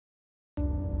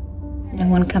No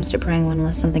one comes to Brangwen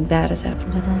unless something bad has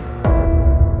happened to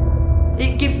them.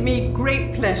 It gives me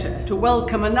great pleasure to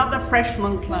welcome another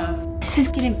freshman class. This is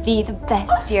gonna be the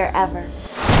best year ever.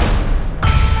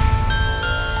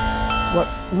 What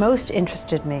most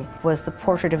interested me was the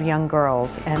portrait of young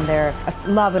girls and their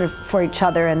love for each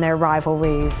other and their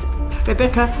rivalries.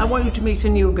 Rebecca, I want you to meet a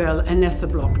new girl,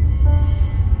 Ernessa Block.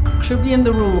 She'll be in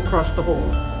the room across the hall.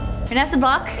 Ernessa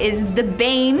Block is the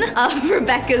bane of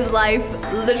Rebecca's life,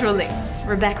 literally.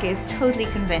 Rebecca is totally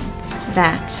convinced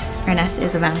that Ernessa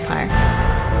is a vampire.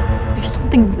 There's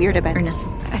something weird about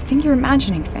Ernessa. I think you're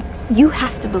imagining things. You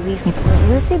have to believe me.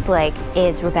 Lucie Blake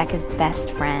is Rebecca's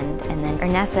best friend, and then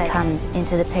Ernessa comes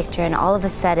into the picture, and all of a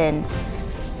sudden,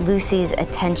 Lucie's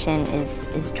attention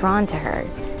is drawn to her.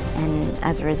 And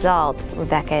as a result,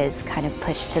 Rebecca is kind of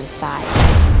pushed to the side.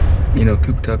 You know,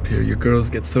 cooped up here, your girls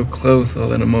get so close, all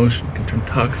that emotion can turn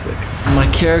toxic. My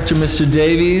character, Mr.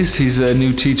 Davies, he's a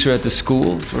new teacher at the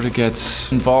school. Sort of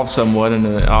gets involved somewhat in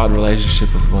an odd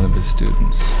relationship with one of his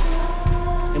students.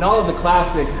 In all of the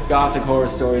classic Gothic horror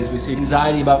stories, we see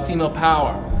anxiety about female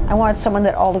power. I wanted someone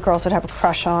that all the girls would have a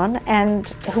crush on and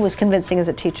who was convincing as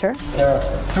a teacher. There are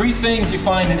 3 things you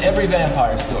find in every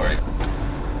vampire story: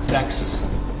 sex,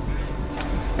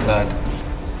 blood,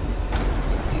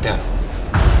 and death.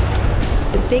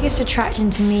 The biggest attraction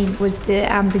to me was the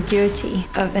ambiguity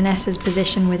of Ernessa's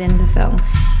position within the film,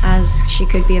 as she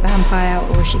could be a vampire,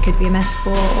 or she could be a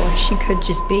metaphor, or she could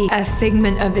just be a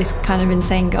figment of this kind of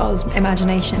insane girl's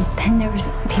imagination. Then there was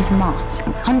these moths,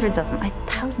 hundreds of them, like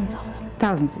thousands of them.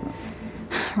 Thousands of them.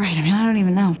 Right, I mean, I don't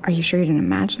even know. Are you sure you didn't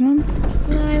imagine them?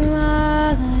 My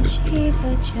mother, she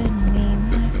butchered me.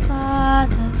 My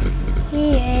father,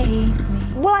 he ate me.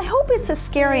 Well, I hope it's a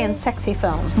scary and sexy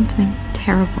film. Something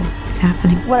terrible is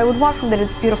happening. What I would want from it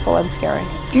is beautiful and scary.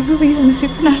 Do you believe in the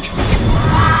supernatural?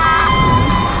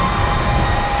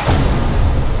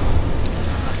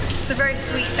 It's a very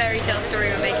sweet fairy tale story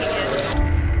we're making here.